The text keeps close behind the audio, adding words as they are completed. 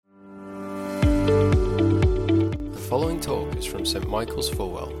The following talk is from St Michael's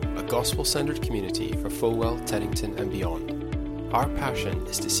Fulwell, a gospel-centered community for Fulwell, Teddington and beyond. Our passion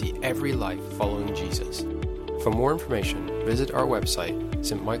is to see every life following Jesus. For more information, visit our website,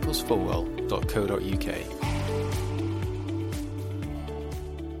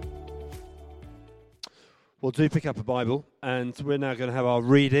 stmichaelsfulwell.co.uk. Well, do pick up a Bible, and we're now going to have our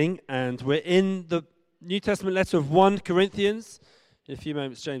reading, and we're in the New Testament letter of 1 Corinthians. In a few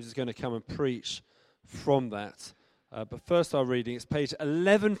moments, James is going to come and preach from that. But first, our reading, it's page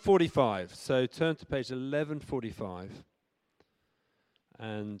 1145. So turn to page 1145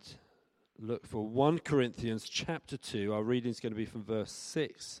 and look for 1 Corinthians chapter 2. Our reading is going to be from verse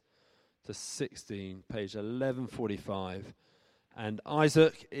 6 to 16, page 1145. And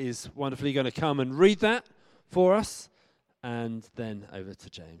Isaac is wonderfully going to come and read that for us, and then over to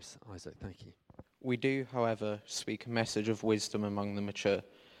James. Isaac, thank you. We do, however, speak a message of wisdom among the mature,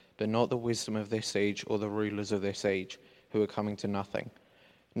 but not the wisdom of this age or the rulers of this age, who are coming to nothing.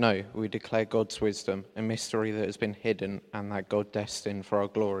 No, we declare God's wisdom, a mystery that has been hidden and that God destined for our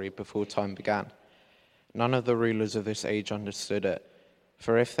glory before time began. None of the rulers of this age understood it,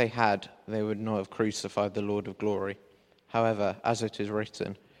 for if they had, they would not have crucified the Lord of glory. However, as it is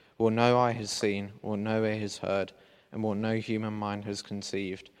written, what no eye has seen, what no ear has heard, and what no human mind has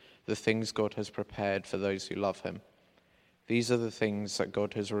conceived, the things God has prepared for those who love him. These are the things that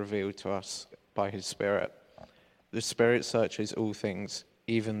God has revealed to us by his Spirit. The Spirit searches all things,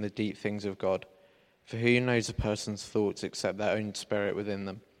 even the deep things of God. For who knows a person's thoughts except their own spirit within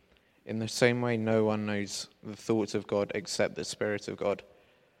them? In the same way, no one knows the thoughts of God except the Spirit of God.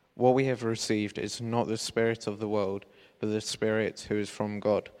 What we have received is not the spirit of the world, but the Spirit who is from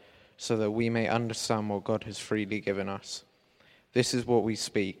God, so that we may understand what God has freely given us. This is what we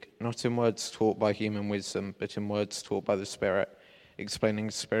speak, not in words taught by human wisdom, but in words taught by the Spirit, explaining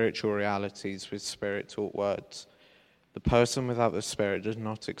spiritual realities with Spirit-taught words. The person without the Spirit does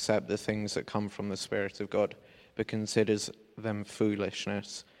not accept the things that come from the Spirit of God, but considers them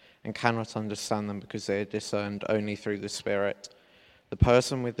foolishness, and cannot understand them because they are discerned only through the Spirit. The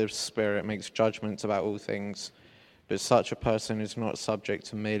person with the Spirit makes judgments about all things, but such a person is not subject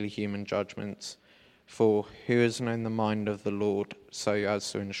to merely human judgments. For who has known the mind of the Lord so as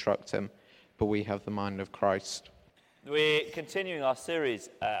to instruct him? But we have the mind of Christ. We're continuing our series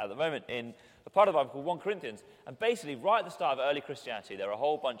at the moment in a part of the Bible called 1 Corinthians. And basically, right at the start of early Christianity, there are a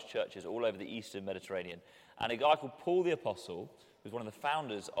whole bunch of churches all over the Eastern Mediterranean. And a guy called Paul the Apostle, who's one of the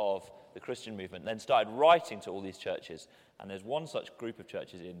founders of the Christian movement, then started writing to all these churches. And there's one such group of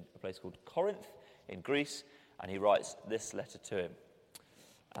churches in a place called Corinth in Greece, and he writes this letter to him.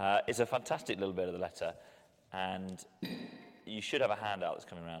 It's a fantastic little bit of the letter, and you should have a handout that's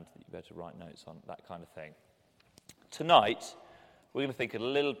coming around that you better write notes on, that kind of thing. Tonight, we're going to think a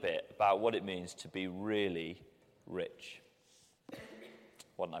little bit about what it means to be really rich.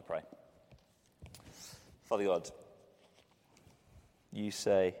 Why don't I pray? Father God, you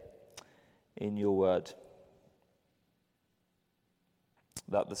say in your word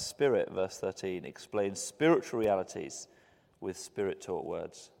that the Spirit, verse 13, explains spiritual realities with Spirit-taught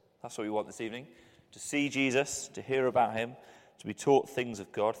words. That's what we want this evening, to see Jesus, to hear about him, to be taught things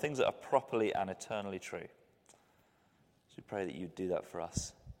of God, things that are properly and eternally true. So we pray that you'd do that for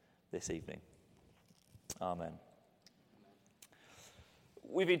us this evening. Amen.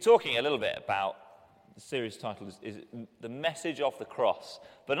 We've been talking a little bit about, the series title is The Message of the Cross.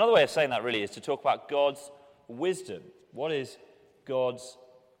 But another way of saying that really is to talk about God's wisdom. What is God's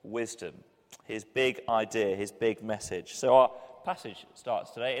wisdom? His big idea, his big message. So our passage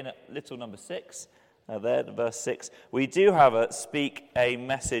starts today in little number 6. There, verse 6. We do, however, speak a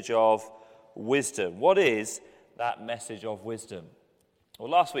message of wisdom. What is that message of wisdom? Well,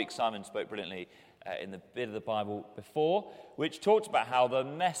 last week Simon spoke brilliantly in the bit of the Bible before, which talked about how the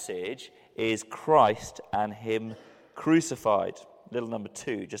message is Christ and him crucified. Little number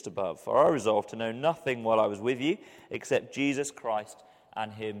 2, just above. For I resolved to know nothing while I was with you, except Jesus Christ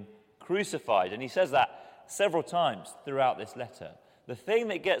and him crucified. And he says that several times throughout this letter. The thing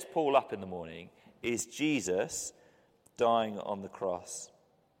that gets Paul up in the morning is Jesus dying on the cross.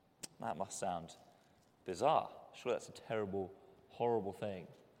 That must sound bizarre. Sure, that's a terrible, horrible thing.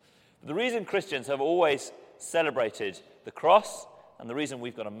 But the reason Christians have always celebrated the cross, and the reason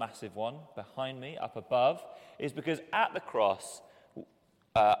we've got a massive one behind me, up above, is because at the cross,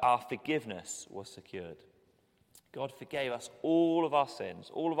 our forgiveness was secured. God forgave us all of our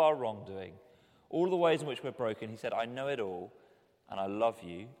sins, all of our wrongdoing, all of the ways in which we're broken. He said, I know it all, and I love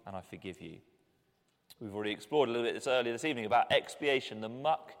you, and I forgive you. We've already explored a little bit earlier this evening about expiation, the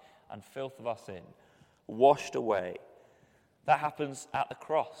muck and filth of our sin, washed away. That happens at the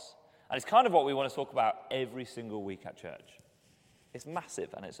cross. And it's kind of what we want to talk about every single week at church. It's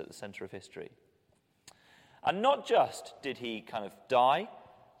massive, and it's at the centre of history. And not just did he kind of die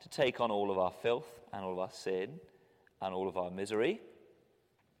to take on all of our filth and all of our sin and all of our misery.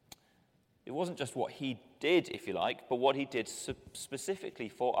 It wasn't just what he did, if you like, but what he did specifically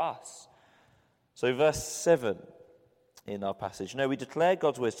for us. So verse 7 in our passage. No, we declare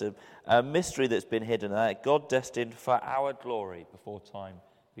God's wisdom, a mystery that's been hidden, that God destined for our glory before time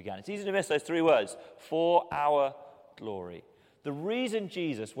began. It's easy to miss those three words, for our glory. The reason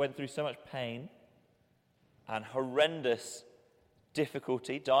Jesus went through so much pain and horrendous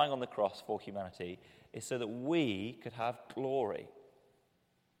difficulty, dying on the cross for humanity, is so that we could have glory.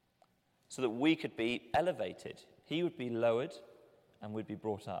 So that we could be elevated. He would be lowered and we'd be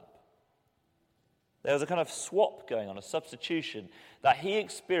brought up. There was a kind of swap going on, a substitution, that he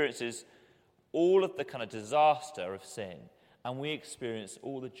experiences all of the kind of disaster of sin, and we experience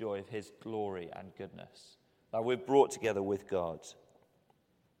all the joy of his glory and goodness. That we're brought together with God.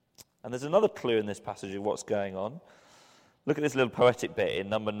 And there's another clue in this passage of what's going on. Look at this little poetic bit in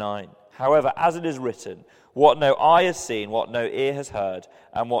number 9. However, as it is written, what no eye has seen, what no ear has heard,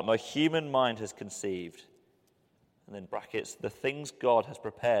 and what no human mind has conceived. And then brackets, the things God has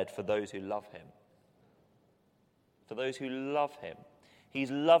prepared for those who love him. For those who love him. He's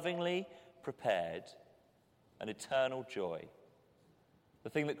lovingly prepared an eternal joy. The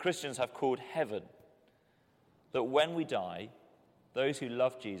thing that Christians have called heaven. That when we die, those who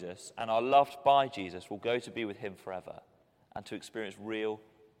love Jesus and are loved by Jesus will go to be with him forever and to experience real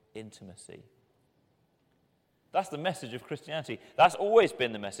intimacy. That's the message of Christianity. That's always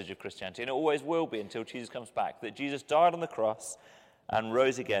been the message of Christianity, and it always will be until Jesus comes back. That Jesus died on the cross and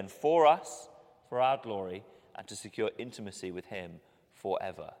rose again for us, for our glory, and to secure intimacy with him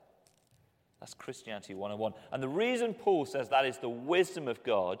forever. That's Christianity 101. And the reason Paul says that is the wisdom of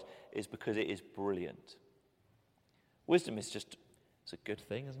God is because it is brilliant. Wisdom is just, it's a good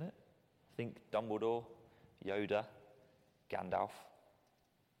thing, isn't it? Think Dumbledore, Yoda, Gandalf.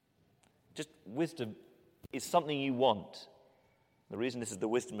 Just wisdom is something you want. The reason this is the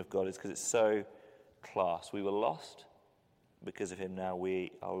wisdom of God is because it's so class. We were lost. Because of him now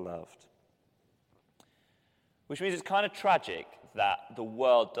we are loved. Which means it's kind of tragic that the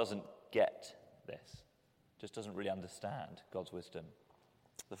world doesn't get this. Just doesn't really understand God's wisdom.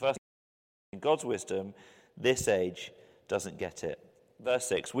 The first thing, in God's wisdom, this age doesn't get it. Verse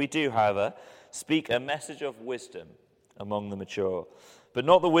 6, we do, however, speak a message of wisdom among the mature, but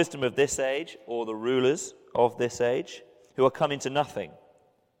not the wisdom of this age or the rulers of this age who are coming to nothing.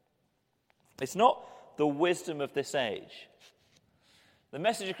 It's not the wisdom of this age. The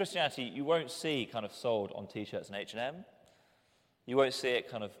message of Christianity you won't see kind of sold on T-shirts and H&M. You won't see it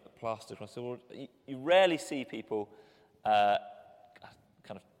kind of plastered across the world. You rarely see people kind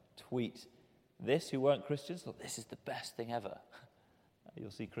of tweet this who weren't Christians. Look, this is the best thing ever.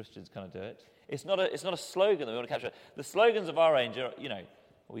 You'll see Christians kind of do it. It's not a slogan that we want to capture. The slogans of our age are,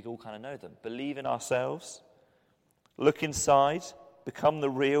 we all kind of know them. Believe in ourselves. Look inside. Become the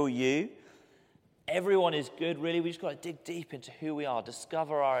real you. Everyone is good, really. We just got to dig deep into who we are,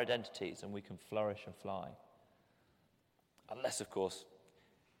 discover our identities, and we can flourish and fly. Unless, of course,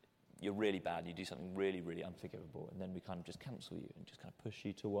 you're really bad, you do something really, really unforgivable, and then we kind of just cancel you and just kind of push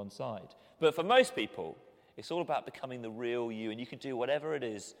you to one side. But for most people, it's all about becoming the real you, and you can do whatever it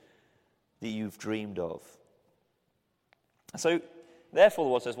is that you've dreamed of. So, therefore,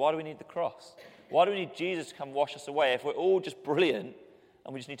 the word says, why do we need the cross? Why do we need Jesus to come wash us away? If we're all just brilliant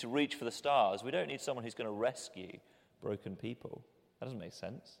and we just need to reach for the stars, we don't need someone who's going to rescue broken people. That doesn't make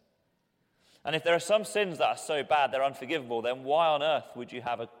sense. And if there are some sins that are so bad they're unforgivable, then why on earth would you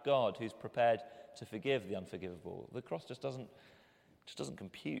have a God who's prepared to forgive the unforgivable? The cross just doesn't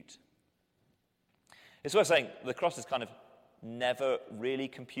compute. It's worth saying the cross is kind of never really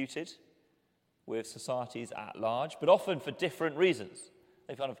computed with societies at large, but often for different reasons.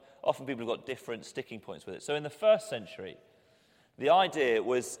 Often people have got different sticking points with it. So in the first century, the idea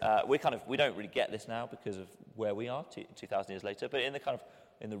was we don't really get this now because of where we are 2,000 years later, but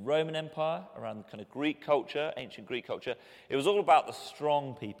in the Roman Empire, around kind of Greek culture, ancient Greek culture, it was all about the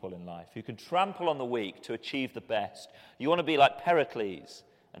strong people in life who can trample on the weak to achieve the best. You want to be like Pericles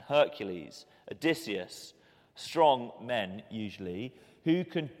and Hercules, Odysseus, strong men usually, who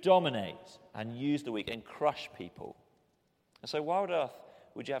can dominate and use the weak and crush people. And so why on earth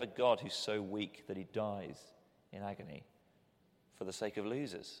would you have a God who's so weak that he dies in agony for the sake of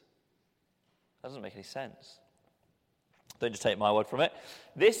losers? That doesn't make any sense. Don't just take my word from it.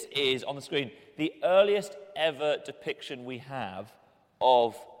 This is, on the screen, the earliest ever depiction we have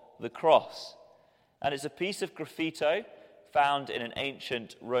of the cross. And it's a piece of graffito found in an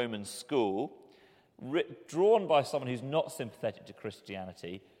ancient Roman school, drawn by someone who's not sympathetic to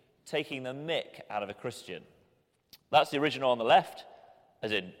Christianity, taking the mick out of a Christian. That's the original on the left,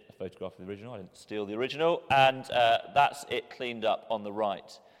 as in a photograph of the original. I didn't steal the original. And that's it cleaned up on the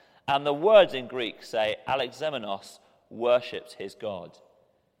right. And the words in Greek say, Alexamenos worships his God.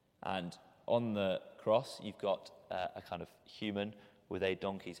 And on the cross, you've got a kind of human with a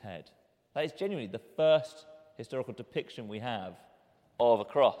donkey's head. That is genuinely the first historical depiction we have of a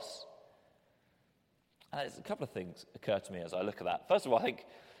cross. And a couple of things occur to me as I look at that. First of all, I think,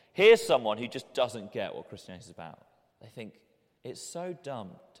 here's someone who just doesn't get what Christianity is about. They think, it's so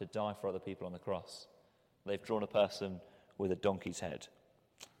dumb to die for other people on the cross. They've drawn a person with a donkey's head.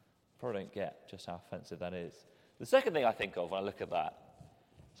 Probably don't get just how offensive that is. The second thing I think of when I look at that,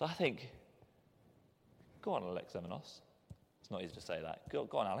 so I think, go on, Alexamenos. It's not easy to say that. Go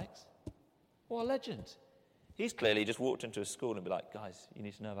on, Alex. What a legend. He's clearly just walked into a school and be like, guys, you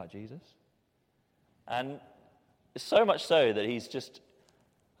need to know about Jesus. And it's so much so that he's just,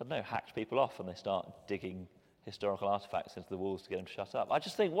 I don't know, hacked people off and they start digging historical artifacts into the walls to get them to shut up. I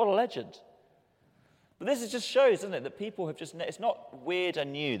just think, what a legend. But this just shows, doesn't it, that people have just, it's not weird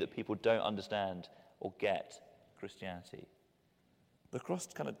and new that people don't understand or get Christianity. The cross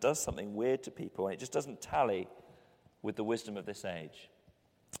kind of does something weird to people, and it just doesn't tally with the wisdom of this age.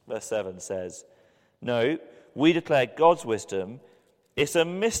 Verse 7 says, no, we declare God's wisdom. It's a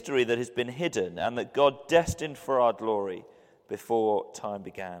mystery that has been hidden and that God destined for our glory before time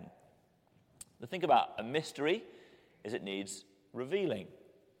began. The thing about a mystery is it needs revealing.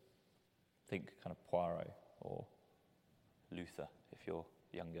 Think kind of Poirot or Luther if you're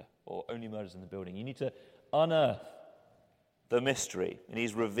younger, or Only Murders in the Building. You need to unearth the mystery. It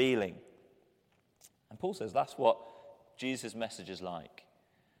needs revealing. And Paul says that's what Jesus' message is like.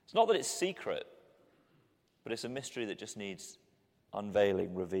 It's not that it's secret, but it's a mystery that just needs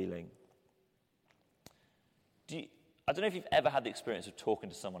unveiling, revealing. I don't know if you've ever had the experience of talking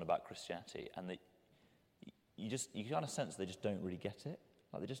to someone about Christianity and that you kind of sense they just don't really get it.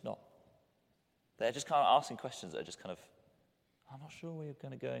 Like they're just kind of asking questions that are just kind of, I'm not sure where you're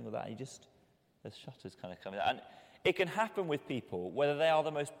kind of going with that. And there's shutters kind of coming out. And it can happen with people, whether they are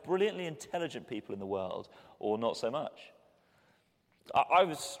the most brilliantly intelligent people in the world or not so much. I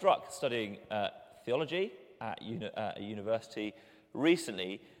was struck studying theology at a university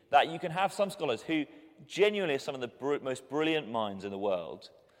recently that you can have some scholars who genuinely are some of the most brilliant minds in the world,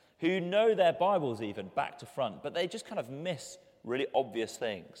 who know their Bibles even back to front, but they just kind of miss really obvious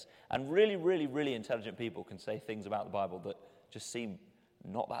things. And really, really, really intelligent people can say things about the Bible that just seem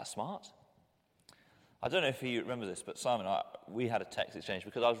not that smart. I don't know if you remember this, but Simon, we had a text exchange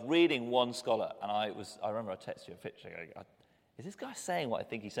because I was reading one scholar, and I remember I texted you a picture. Is this guy saying what I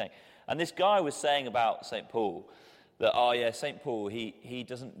think he's saying? And this guy was saying about St. Paul that, St. Paul, he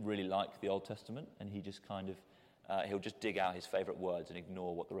doesn't really like the Old Testament, and he just kind of, he'll just dig out his favourite words and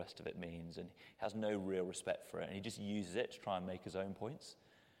ignore what the rest of it means, and he has no real respect for it, and he just uses it to try and make his own points.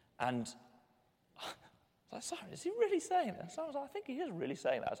 And I was like, sorry, is he really saying that? So I was like, I think he is really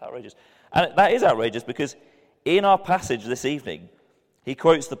saying that. That's outrageous. And that is outrageous because in our passage this evening, he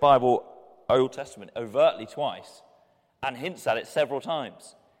quotes the Bible, Old Testament, overtly twice, and hints at it several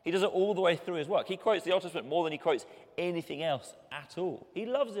times. He does it all the way through his work. He quotes the Old Testament more than he quotes anything else at all. He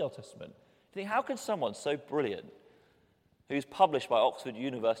loves the Old Testament. You think, how can someone so brilliant, who's published by Oxford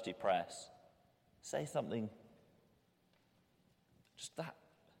University Press, say something just that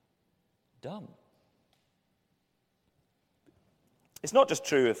dumb? It's not just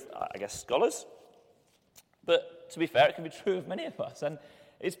true of, I guess, scholars, but to be fair, it can be true of many of us. And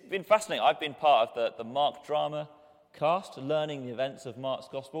it's been fascinating. I've been part of the Mark drama cast, learning the events of Mark's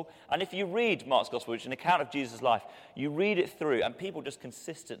Gospel. And if you read Mark's Gospel, which is an account of Jesus' life, you read it through, and people just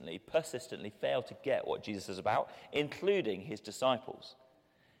persistently fail to get what Jesus is about, including his disciples.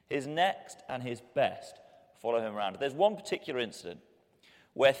 His next and his best follow him around. There's one particular incident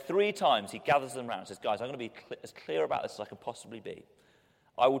where 3 times he gathers them around and says, guys, I'm going to be as clear about this as I can possibly be.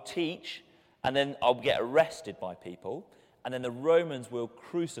 I will teach, and then I'll get arrested by people, and then the Romans will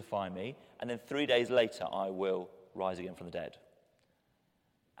crucify me, and then 3 days later I will rise again from the dead.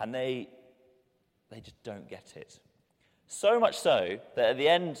 And they just don't get it. So much so that at the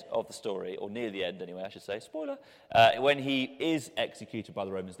end of the story, or near the end anyway, I should say, spoiler, when he is executed by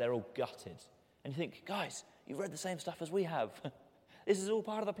the Romans, they're all gutted. And you think, guys, you've read the same stuff as we have. This is all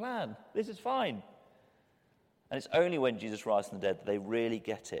part of the plan. This is fine. And it's only when Jesus rises from the dead that they really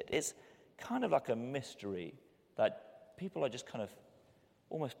get it. It's kind of like a mystery that people are just kind of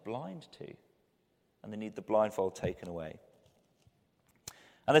almost blind to. And they need the blindfold taken away.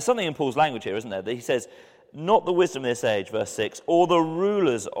 And there's something in Paul's language here, isn't there? That he says, not the wisdom of this age, verse 6, or the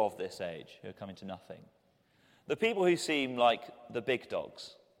rulers of this age who are coming to nothing. The people who seem like the big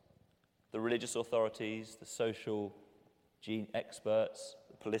dogs, the religious authorities, the social gene experts,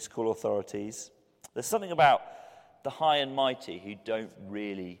 the political authorities. There's something about the high and mighty who don't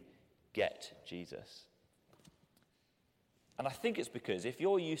really get Jesus. And I think it's because if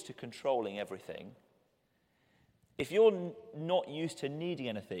you're used to controlling everything, if you're not used to needing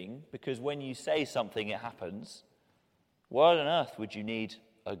anything, because when you say something it happens, why on earth would you need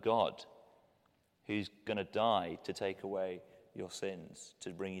a God who's going to die to take away your sins,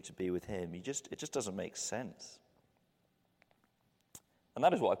 to bring you to be with him? It just doesn't make sense. And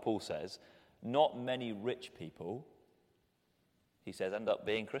that is why Paul says, not many rich people, he says, end up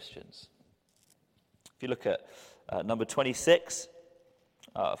being Christians. If you look at number 26,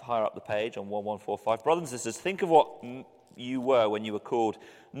 higher up the page on 1145, brothers and sisters, think of what you were when you were called.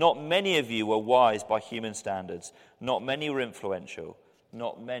 Not many of you were wise by human standards. Not many were influential.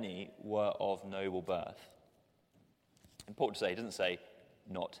 Not many were of noble birth. Important to say, he doesn't say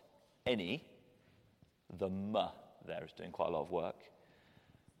not any. The "m" there is doing quite a lot of work.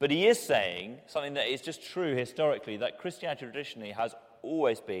 But he is saying something that is just true historically, that Christianity traditionally has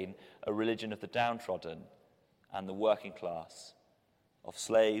always been a religion of the downtrodden and the working class, of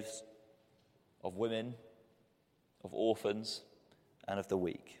slaves, of women, of orphans, and of the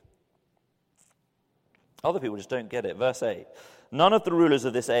weak. Other people just don't get it. Verse 8, none of the rulers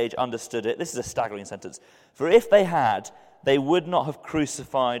of this age understood it. This is a staggering sentence. For if they had, they would not have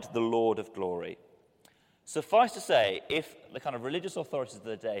crucified the Lord of glory. Suffice to say, if the kind of religious authorities of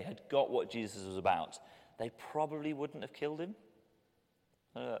the day had got what Jesus was about, they probably wouldn't have killed him.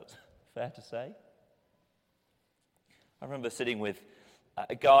 I don't know if that's fair to say. I remember sitting with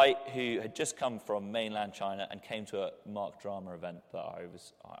a guy who had just come from mainland China and came to a Mark Drama event that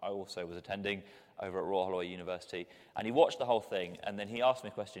I also was attending over at Royal Holloway University. And he watched the whole thing, and then he asked me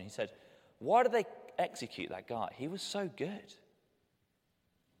a question. He said, why did they execute that guy? He was so good.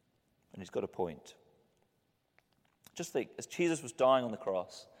 And he's got a point. Just think, as Jesus was dying on the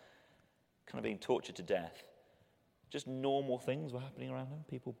cross, kind of being tortured to death, just normal things were happening around him.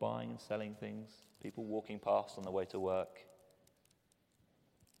 People buying and selling things, people walking past on their way to work.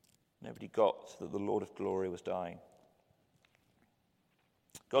 Nobody got that the Lord of glory was dying.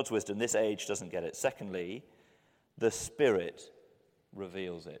 God's wisdom, this age doesn't get it. Secondly, the Spirit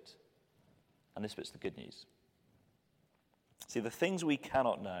reveals it. And this bit's the good news. See, the things we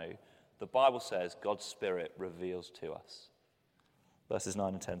cannot know, the Bible says God's Spirit reveals to us. Verses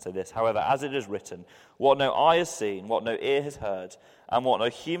 9 and 10 say this, however, as it is written, what no eye has seen, what no ear has heard, and what no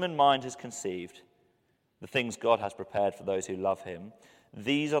human mind has conceived, the things God has prepared for those who love him,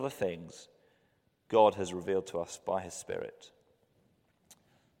 these are the things God has revealed to us by his Spirit.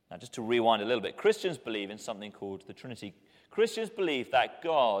 Now, just to rewind a little bit, Christians believe in something called the Trinity. Christians believe that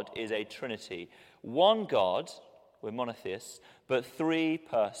God is a Trinity. One God, we're monotheists, but three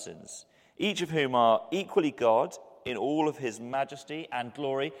persons, each of whom are equally God in all of his majesty and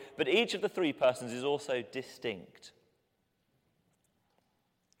glory, but each of the three persons is also distinct.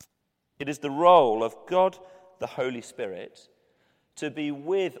 It is the role of God, the Holy Spirit, to be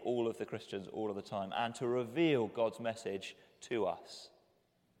with all of the Christians all of the time and to reveal God's message to us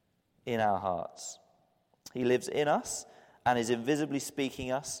in our hearts. He lives in us and is invisibly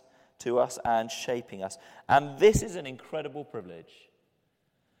speaking to us and shaping us. And this is an incredible privilege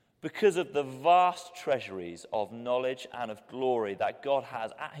because of the vast treasuries of knowledge and of glory that God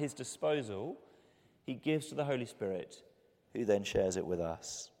has at his disposal. He gives to the Holy Spirit, who then shares it with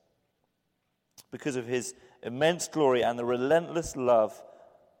us. Because of his immense glory and the relentless love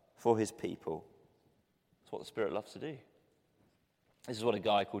for his people. That's what the Spirit loves to do. This is what a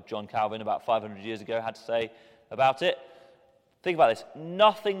guy called John Calvin about 500 years ago had to say about it. Think about this.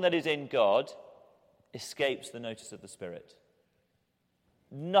 Nothing that is in God escapes the notice of the Spirit.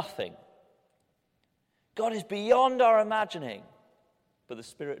 Nothing. God is beyond our imagining, but the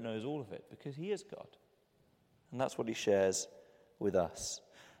Spirit knows all of it because he is God. And that's what he shares with us.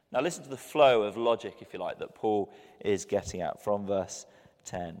 Now listen to the flow of logic, if you like, that Paul is getting at from verse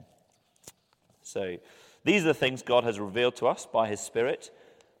 10. So, these are the things God has revealed to us by his Spirit.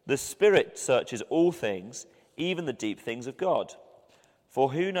 The Spirit searches all things, even the deep things of God.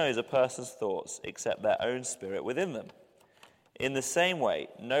 For who knows a person's thoughts except their own spirit within them? In the same way,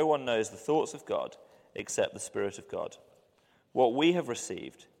 no one knows the thoughts of God except the Spirit of God. What we have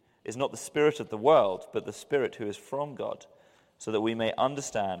received is not the spirit of the world, but the Spirit who is from God, so that we may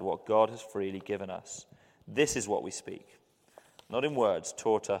understand what God has freely given us. This is what we speak, not in words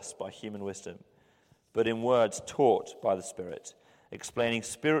taught us by human wisdom, but in words taught by the Spirit, explaining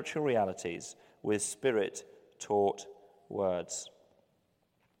spiritual realities with Spirit taught words.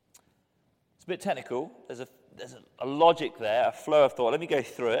 It's a bit technical. There's a logic there, a flow of thought. Let me go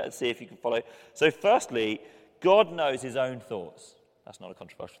through it and see if you can follow. So firstly, God knows his own thoughts. That's not a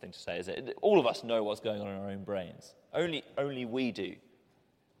controversial thing to say, is it? All of us know what's going on in our own brains. Only we do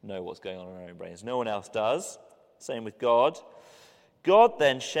know what's going on in our own brains. No one else does. Same with God. God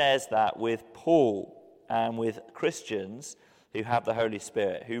then shares that with Paul and with Christians who have the Holy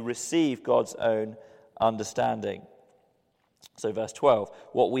Spirit, who receive God's own understanding. So verse 12,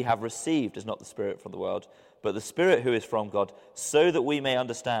 what we have received is not the Spirit from the world, but the Spirit who is from God, so that we may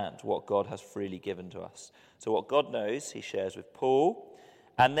understand what God has freely given to us. So what God knows, he shares with Paul,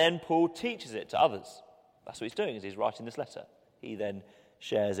 and then Paul teaches it to others. That's what he's doing, is he's writing this letter. He then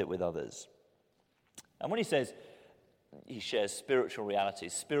shares it with others. And when he says he shares spiritual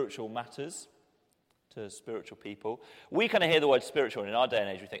realities, spiritual matters to spiritual people, we kind of hear the word spiritual, and in our day and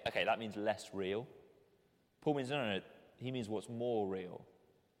age we think, okay, that means less real. Paul means, no, he means what's more real.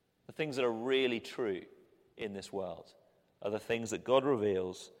 The things that are really true in this world are the things that God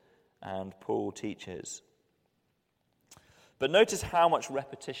reveals and Paul teaches. But notice how much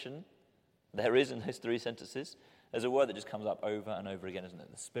repetition there is in those three sentences. There's a word that just comes up over and over again, isn't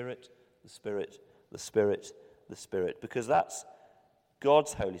it? The Spirit, the Spirit, the Spirit, the Spirit. Because that's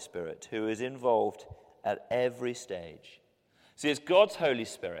God's Holy Spirit who is involved at every stage. See, it's God's Holy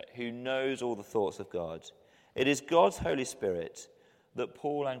Spirit who knows all the thoughts of God. It is God's Holy Spirit that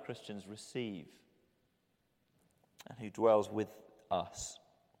Paul and Christians receive and who dwells with us.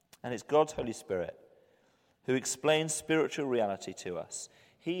 And it's God's Holy Spirit who explains spiritual reality to us.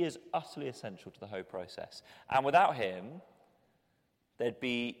 He is utterly essential to the whole process. And without him, there'd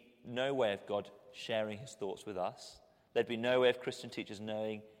be no way of God sharing his thoughts with us. There'd be no way of Christian teachers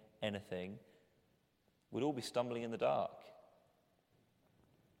knowing anything. We'd all be stumbling in the dark.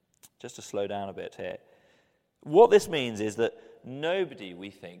 Just to slow down a bit here. What this means is that nobody, we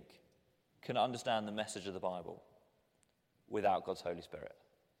think, can understand the message of the Bible without God's Holy Spirit.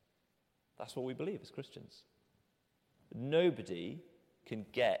 That's what we believe as Christians. Nobody can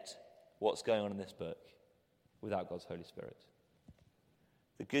get what's going on in this book without God's Holy Spirit.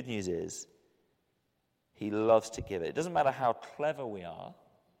 The good news is he loves to give it. It doesn't matter how clever we are,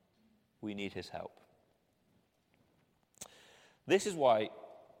 we need his help. This is why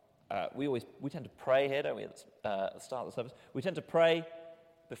we tend to pray here, don't we, at the start of the service. We tend to pray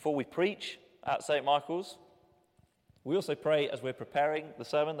before we preach at St. Michael's. We also pray as we're preparing the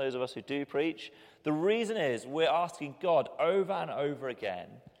sermon, those of us who do preach. The reason is we're asking God over and over again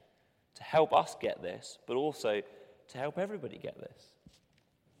to help us get this, but also to help everybody get this.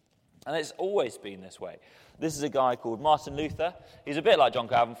 And it's always been this way. This is a guy called Martin Luther. He's a bit like John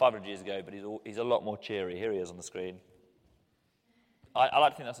Calvin 500 years ago, but he's a lot more cheery. Here he is on the screen. I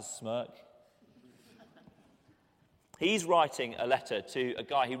like to think that's a smirk. He's writing a letter to a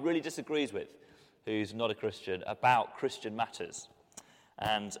guy he really disagrees with, who's not a Christian, about Christian matters.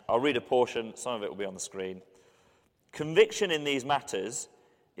 And I'll read a portion, some of it will be on the screen. Conviction in these matters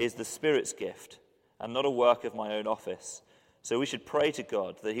is the Spirit's gift, and not a work of my own office. So we should pray to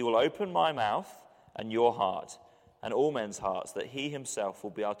God that he will open my mouth and your heart, and all men's hearts, that he himself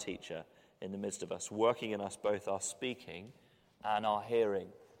will be our teacher in the midst of us, working in us both our speaking and our hearing.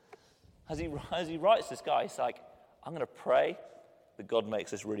 As he writes this guy, he's like, I'm going to pray that God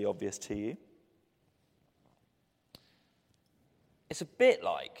makes this really obvious to you. It's a bit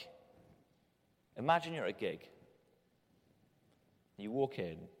like, imagine you're at a gig. You walk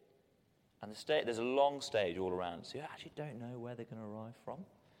in, and there's a long stage all around, so you actually don't know where they're going to arrive from.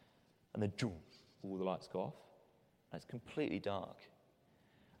 And then, all the lights go off, and it's completely dark.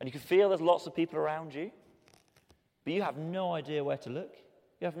 And you can feel there's lots of people around you, but you have no idea where to look.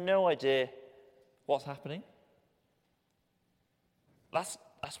 You have no idea what's happening. That's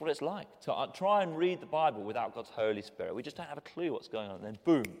what it's like to try and read the Bible without God's Holy Spirit. We just don't have a clue what's going on. And then,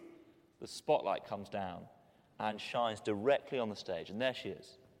 boom, the spotlight comes down and shines directly on the stage. And there she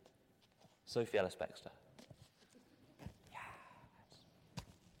is, Sophie Ellis-Bextor. Yes.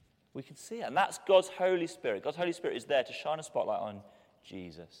 We can see it. And that's God's Holy Spirit. God's Holy Spirit is there to shine a spotlight on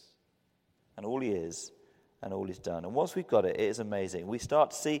Jesus and all he is and all he's done. And once we've got it, it is amazing. We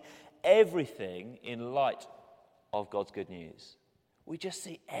start to see everything in light of God's good news. We just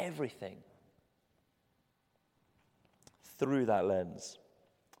see everything through that lens.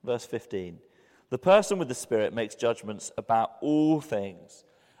 Verse 15. The person with the Spirit makes judgments about all things.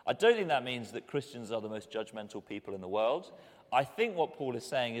 I don't think that means that Christians are the most judgmental people in the world. I think what Paul is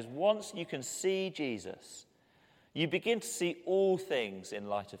saying is once you can see Jesus, you begin to see all things in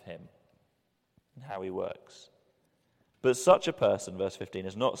light of him and how he works. But such a person, verse 15,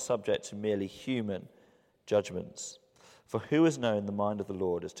 is not subject to merely human judgments. For who has known the mind of the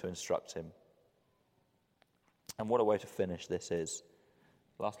Lord as to instruct him? And what a way to finish this is.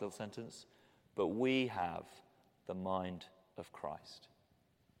 Last little sentence. But we have the mind of Christ.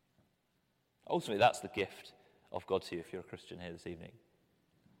 Ultimately, that's the gift of God to you if you're a Christian here this evening.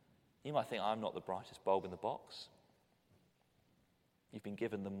 You might think, I'm not the brightest bulb in the box. You've been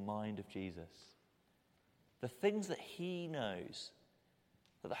given the mind of Jesus. The things that he knows,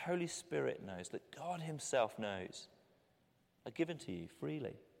 that the Holy Spirit knows, that God himself knows, are given to you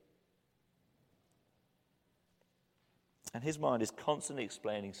freely. And his mind is constantly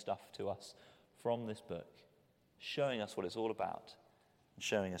explaining stuff to us from this book, showing us what it's all about, and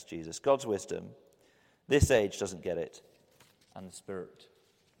showing us Jesus. God's wisdom, this age doesn't get it, and the Spirit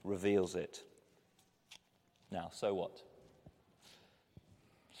reveals it. Now, so what?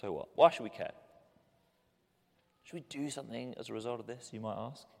 So what? Why should we care? Should we do something as a result of this, you might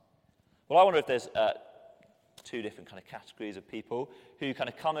ask? Well, I wonder if there's two different kind of categories of people who kind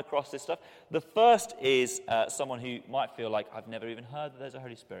of come across this stuff. The first is someone who might feel like, I've never even heard that there's a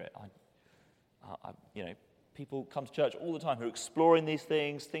Holy Spirit. People come to church all the time who are exploring these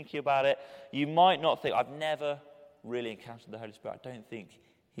things, thinking about it. You might not think, I've never really encountered the Holy Spirit. I don't think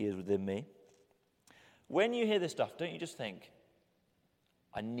he is within me. When you hear this stuff, don't you just think,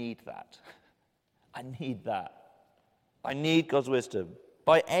 I need that. I need that. I need God's wisdom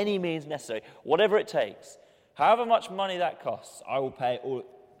by any means necessary, whatever it takes. However much money that costs, I will pay. Or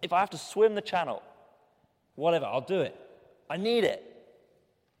if I have to swim the channel, whatever, I'll do it. I need it.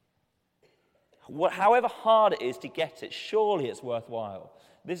 However hard it is to get it, surely it's worthwhile.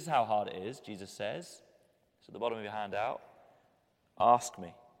 This is how hard it is, Jesus says. It's at the bottom of your handout. Ask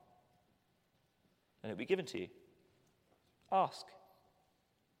me, and it'll be given to you. Ask.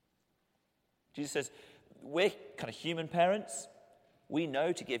 Jesus says, we're kind of human parents. We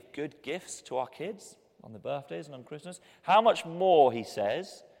know to give good gifts to our kids on their birthdays and on Christmas. How much more, he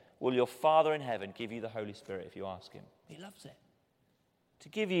says, will your Father in heaven give you the Holy Spirit if you ask him? He loves it. To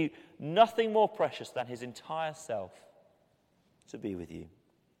give you nothing more precious than his entire self to be with you.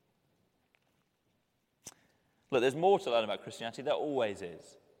 Look, there's more to learn about Christianity. There always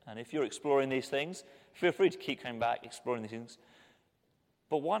is. And if you're exploring these things, feel free to keep coming back, exploring these things.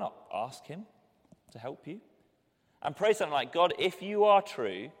 But why not ask him to help you? And pray something like, God, if you are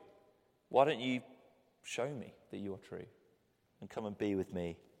true, why don't you show me that you are true and come and be with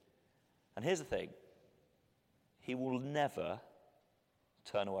me? And here's the thing. He will never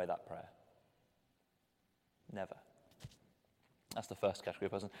turn away that prayer. Never. That's the first category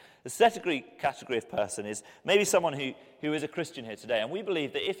of person. The second category of person is maybe someone who is a Christian here today. And we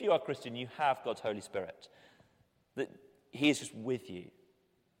believe that if you are a Christian, you have God's Holy Spirit. That he is just with you.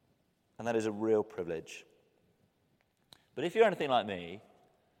 And that is a real privilege. But if you're anything like me,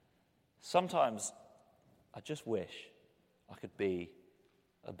 sometimes I just wish I could be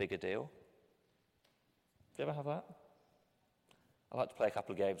a bigger deal. Do you ever have that? I like to play a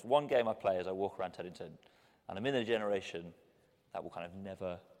couple of games. One game I play is I walk around Teddington, and I'm in a generation that will kind of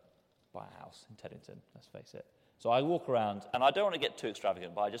never buy a house in Teddington, let's face it. So I walk around, and I don't want to get too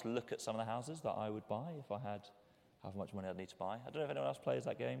extravagant, but I just look at some of the houses that I would buy if I had however much money I'd need to buy. I don't know if anyone else plays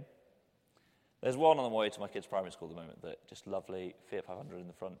that game. There's one on the way to my kids' primary school at the moment that just lovely, Fiat 500 in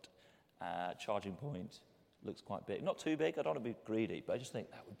the front, charging point, looks quite big. Not too big, I don't want to be greedy, but I just think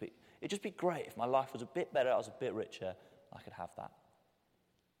it'd just be great if my life was a bit better, I was a bit richer, I could have that.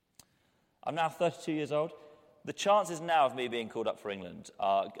 I'm now 32 years old. The chances now of me being called up for England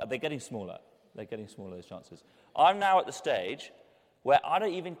they're getting smaller. They're getting smaller, those chances. I'm now at the stage where I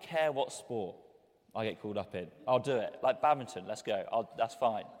don't even care what sport I get called up in. I'll do it. Like badminton, let's go. That's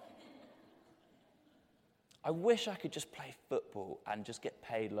fine. I wish I could just play football and just get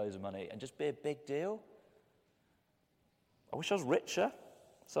paid loads of money and just be a big deal. I wish I was richer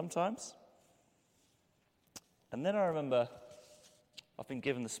sometimes. And then I remember I've been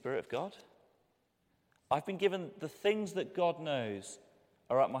given the Spirit of God. I've been given the things that God knows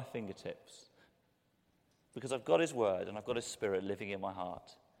are at my fingertips because I've got his word and I've got his Spirit living in my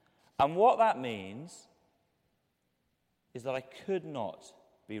heart. And what that means is that I could not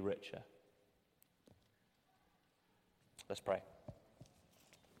be richer. Let's pray.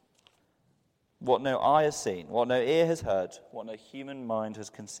 What no eye has seen, what no ear has heard, what no human mind has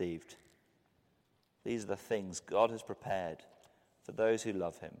conceived. These are the things God has prepared for those who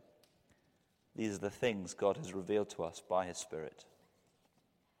love him. These are the things God has revealed to us by his Spirit.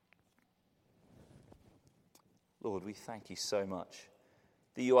 Lord, we thank you so much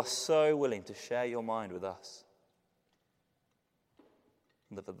that you are so willing to share your mind with us.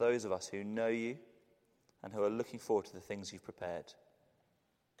 And that for those of us who know you and who are looking forward to the things you've prepared,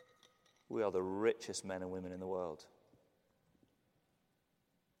 we are the richest men and women in the world.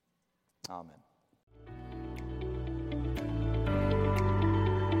 Amen.